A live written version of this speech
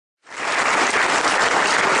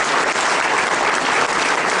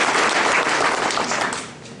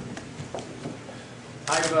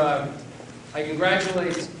I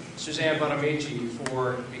congratulate Suzanne Bonamici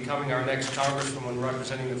for becoming our next Congresswoman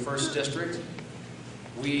representing the 1st District.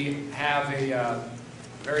 We have a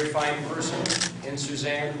very fine person in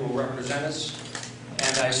Suzanne who will represent us,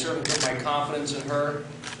 and I certainly put my confidence in her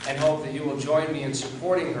and hope that you will join me in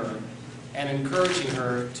supporting her and encouraging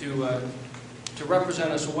her to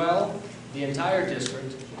represent us well, the entire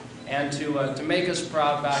district, and to make us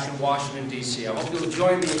proud back in Washington, D.C. I hope you'll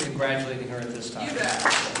join me in congratulating her at this time. You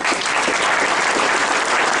bet.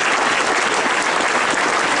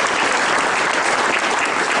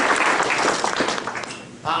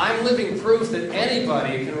 I'm living proof that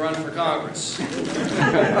anybody can run for Congress.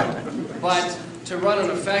 But to run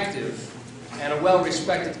an effective and a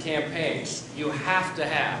well-respected campaign, you have to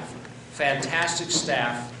have fantastic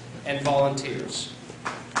staff and volunteers.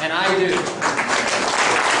 And I do.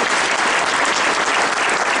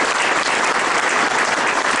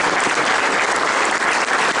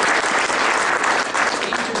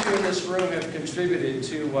 In this room have contributed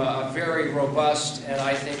to a very robust and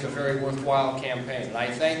I think a very worthwhile campaign. And I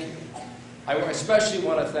thank you. I especially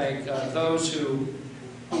want to thank those who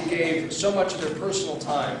gave so much of their personal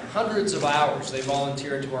time, hundreds of hours they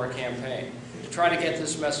volunteered to our campaign to try to get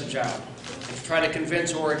this message out, and to try to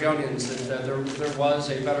convince Oregonians that there was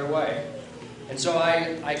a better way. And so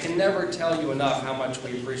I can never tell you enough how much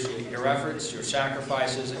we appreciate your efforts, your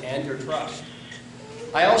sacrifices, and your trust.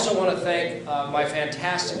 I also want to thank my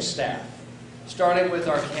fantastic staff, starting with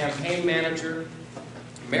our campaign manager,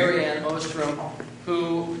 Mary Ann Ostrom,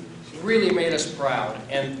 who really made us proud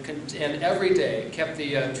and every day kept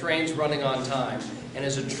the trains running on time and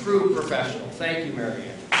is a true professional. Thank you, Mary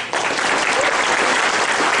Ann.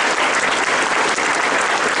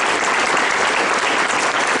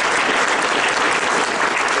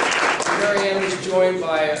 Mary Ann was joined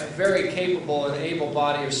by a very capable and able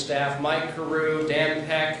body of staff: Mike Carew, Dan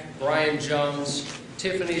Peck, Brian Jones,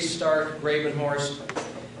 Tiffany Stark Gravenhorst,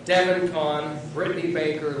 Devin Kahn, Brittany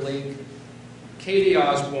Baker-Leak, Katie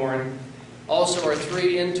Osborne, also our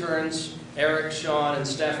 3 interns, Eric, Sean, and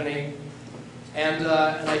Stephanie. And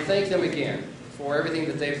I thank them again for everything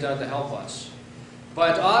that they've done to help us.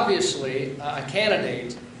 But obviously, a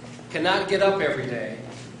candidate cannot get up every day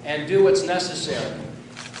and do what's necessary.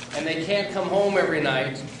 And they can't come home every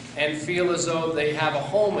night and feel as though they have a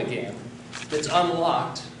home again that's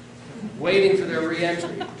unlocked, waiting for their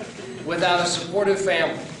re-entry, without a supportive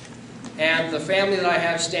family. And the family that I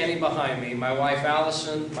have standing behind me, my wife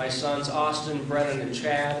Allison, my sons Austin, Brennan, and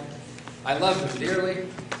Chad, I love them dearly,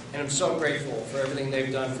 and I'm so grateful for everything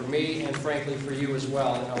they've done for me and frankly for you as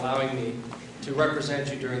well in allowing me to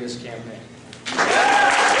represent you during this campaign.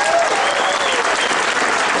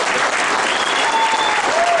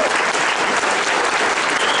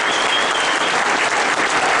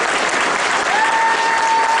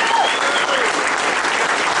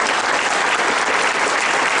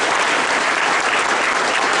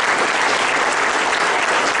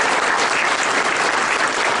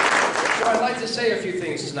 Say a few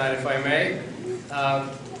things tonight, if I may.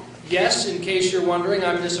 Yes, in case you're wondering,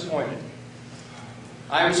 I'm disappointed.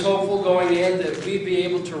 I was hopeful going in that we'd be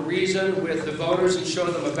able to reason with the voters and show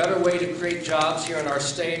them a better way to create jobs here in our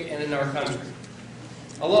state and in our country.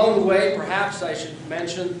 Along the way, perhaps I should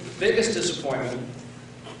mention the biggest disappointment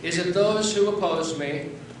is that those who opposed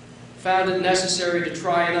me found it necessary to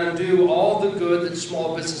try and undo all the good that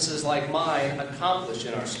small businesses like mine accomplish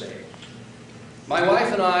in our state. My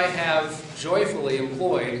wife and I have joyfully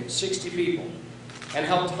employed 60 people and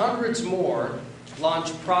helped hundreds more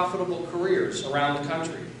launch profitable careers around the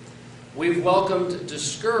country. We've welcomed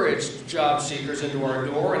discouraged job seekers into our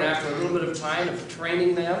door, and after a little bit of time of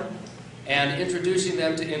training them and introducing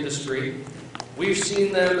them to industry, we've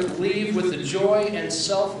seen them leave with the joy and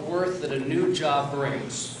self-worth that a new job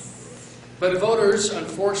brings. But voters,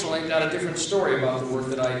 unfortunately, got a different story about the work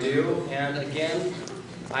that I do, and again,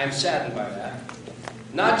 I'm saddened by that.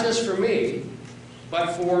 Not just for me,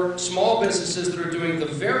 but for small businesses that are doing the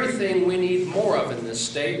very thing we need more of in this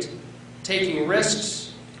state, taking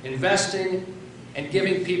risks, investing, and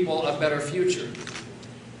giving people a better future.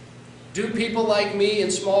 Do people like me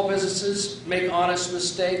in small businesses make honest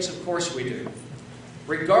mistakes? Of course we do.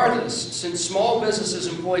 Regardless, since small businesses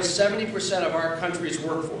employ 70% of our country's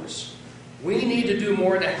workforce, we need to do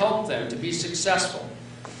more to help them to be successful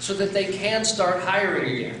so that they can start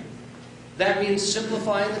hiring again. That means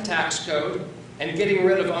simplifying the tax code and getting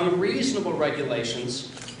rid of unreasonable regulations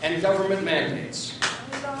and government mandates.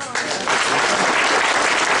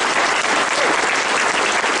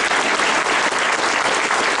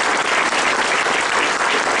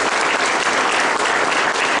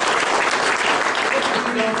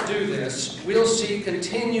 What we don't do this, we'll see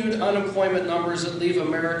continued unemployment numbers that leave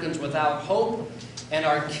Americans without hope and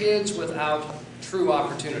our kids without true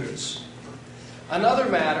opportunities. Another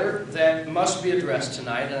matter that must be addressed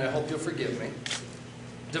tonight, and I hope you'll forgive me,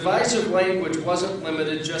 divisive language wasn't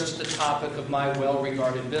limited just to the topic of my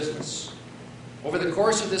well-regarded business. Over the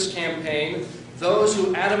course of this campaign, those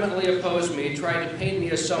who adamantly opposed me tried to paint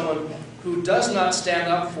me as someone who does not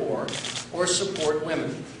stand up for or support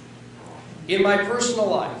women. In my personal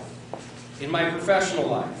life, in my professional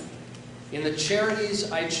life, in the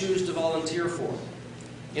charities I choose to volunteer for,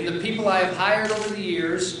 in the people I have hired over the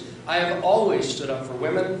years, I have always stood up for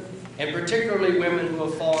women, and particularly women who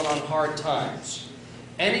have fallen on hard times.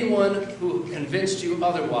 Anyone who convinced you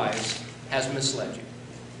otherwise has misled you.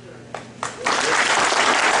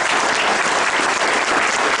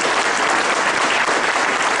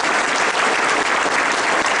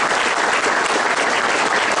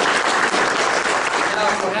 Now,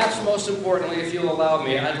 perhaps most importantly, if you'll allow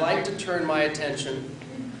me, I'd like to turn my attention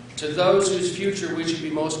to those whose future we should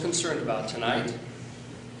be most concerned about tonight.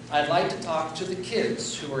 I'd like to talk to the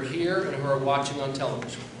kids who are here and who are watching on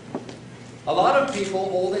television. A lot of people,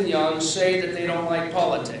 old and young, say that they don't like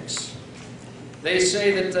politics. They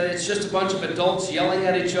say that it's just a bunch of adults yelling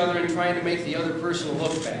at each other and trying to make the other person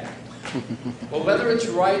look bad. Well, whether it's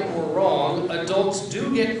right or wrong, adults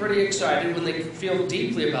do get pretty excited when they feel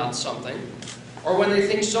deeply about something, or when they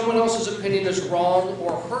think someone else's opinion is wrong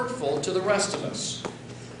or hurtful to the rest of us.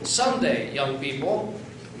 Someday, young people,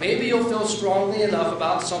 maybe you'll feel strongly enough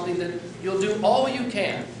about something that you'll do all you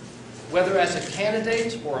can, whether as a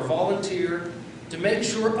candidate or a volunteer, to make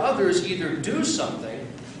sure others either do something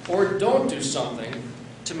or don't do something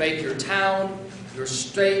to make your town, your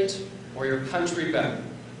state, or your country better.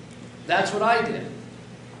 That's what I did.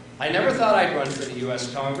 I never thought I'd run for the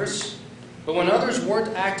U.S. Congress, but when others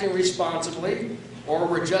weren't acting responsibly or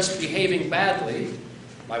were just behaving badly,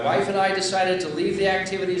 my wife and I decided to leave the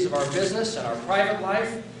activities of our business and our private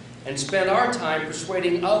life and spend our time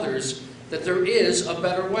persuading others that there is a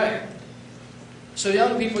better way. So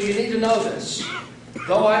young people, you need to know this.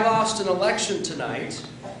 Though I lost an election tonight,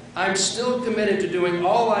 I'm still committed to doing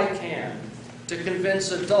all I can to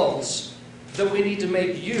convince adults that we need to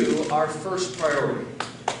make you our first priority.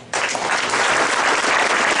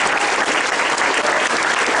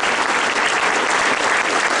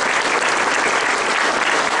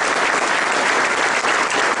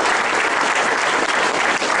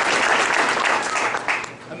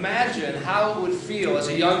 Imagine how it would feel as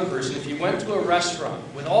a young person if you went to a restaurant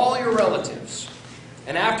with all your relatives,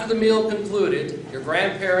 and after the meal concluded, your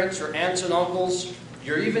grandparents, your aunts and uncles,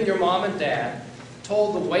 even your mom and dad,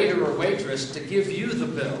 told the waiter or waitress to give you the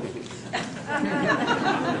bill.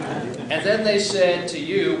 And then they said to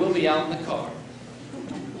you, "We'll be out in the car."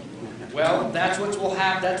 Well, that's what's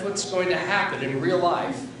going to happen in real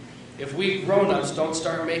life if we grown-ups don't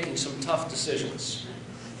start making some tough decisions.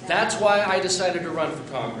 That's why I decided to run for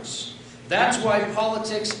Congress. That's why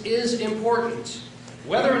politics is important.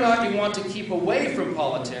 Whether or not you want to keep away from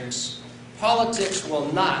politics, politics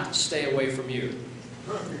will not stay away from you.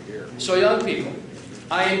 So young people,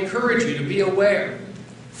 I encourage you to be aware.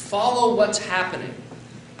 Follow what's happening.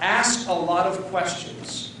 Ask a lot of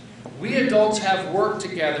questions. We adults have work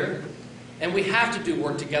together, and we have to do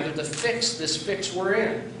work together to fix this fix we're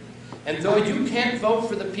in. And though you can't vote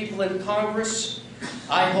for the people in Congress,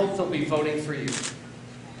 I hope they'll be voting for you.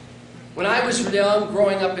 When I was young,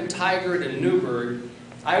 growing up in Tigard and Newburgh,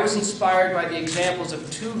 I was inspired by the examples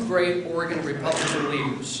of two great Oregon Republican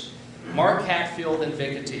leaders, Mark Hatfield and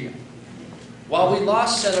Vic Atiyeh. While we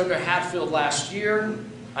lost Senator Hatfield last year,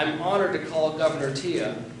 I'm honored to call Governor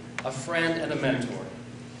Atiyeh a friend and a mentor.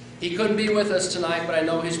 He couldn't be with us tonight, but I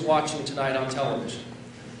know he's watching tonight on television.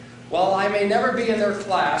 While I may never be in their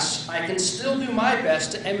class, I can still do my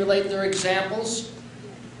best to emulate their examples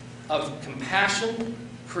of compassion,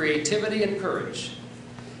 creativity, and courage.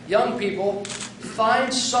 Young people,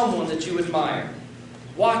 find someone that you admire,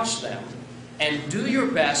 watch them, and do your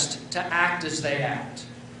best to act as they act.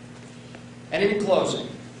 And in closing,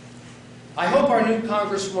 I hope our new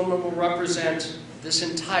Congresswoman will represent this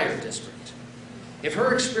entire district. If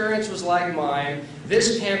her experience was like mine,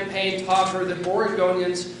 this campaign taught her that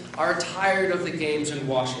Oregonians are tired of the games in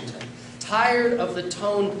Washington, tired of the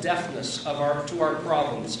tone deafness to our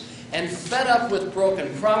problems, and fed up with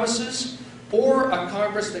broken promises or a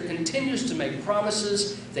Congress that continues to make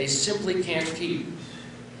promises they simply can't keep.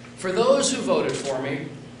 For those who voted for me,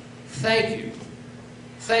 thank you.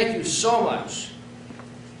 Thank you so much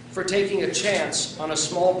for taking a chance on a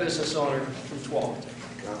small business owner from Tualatin.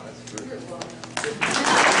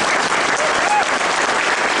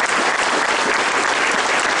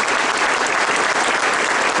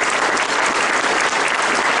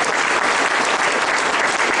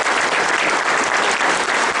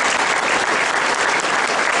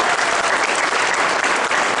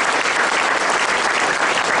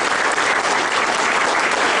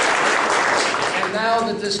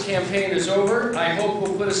 campaign is over, I hope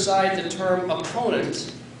we'll put aside the term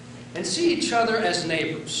opponent and see each other as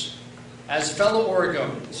neighbors, as fellow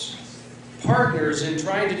Oregonians, partners in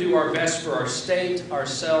trying to do our best for our state,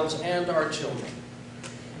 ourselves, and our children.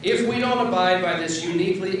 If we don't abide by this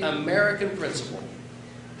uniquely American principle,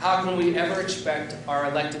 how can we ever expect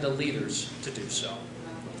our elected leaders to do so?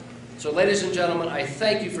 So, ladies and gentlemen, I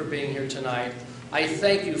thank you for being here tonight. I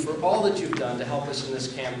thank you for all that you've done to help us in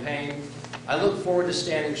this campaign. I look forward to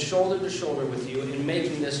standing shoulder to shoulder with you in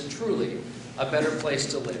making this truly a better place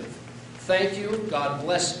to live. Thank you. God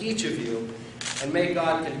bless each of you, and may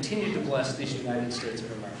God continue to bless these United States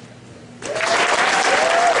of America.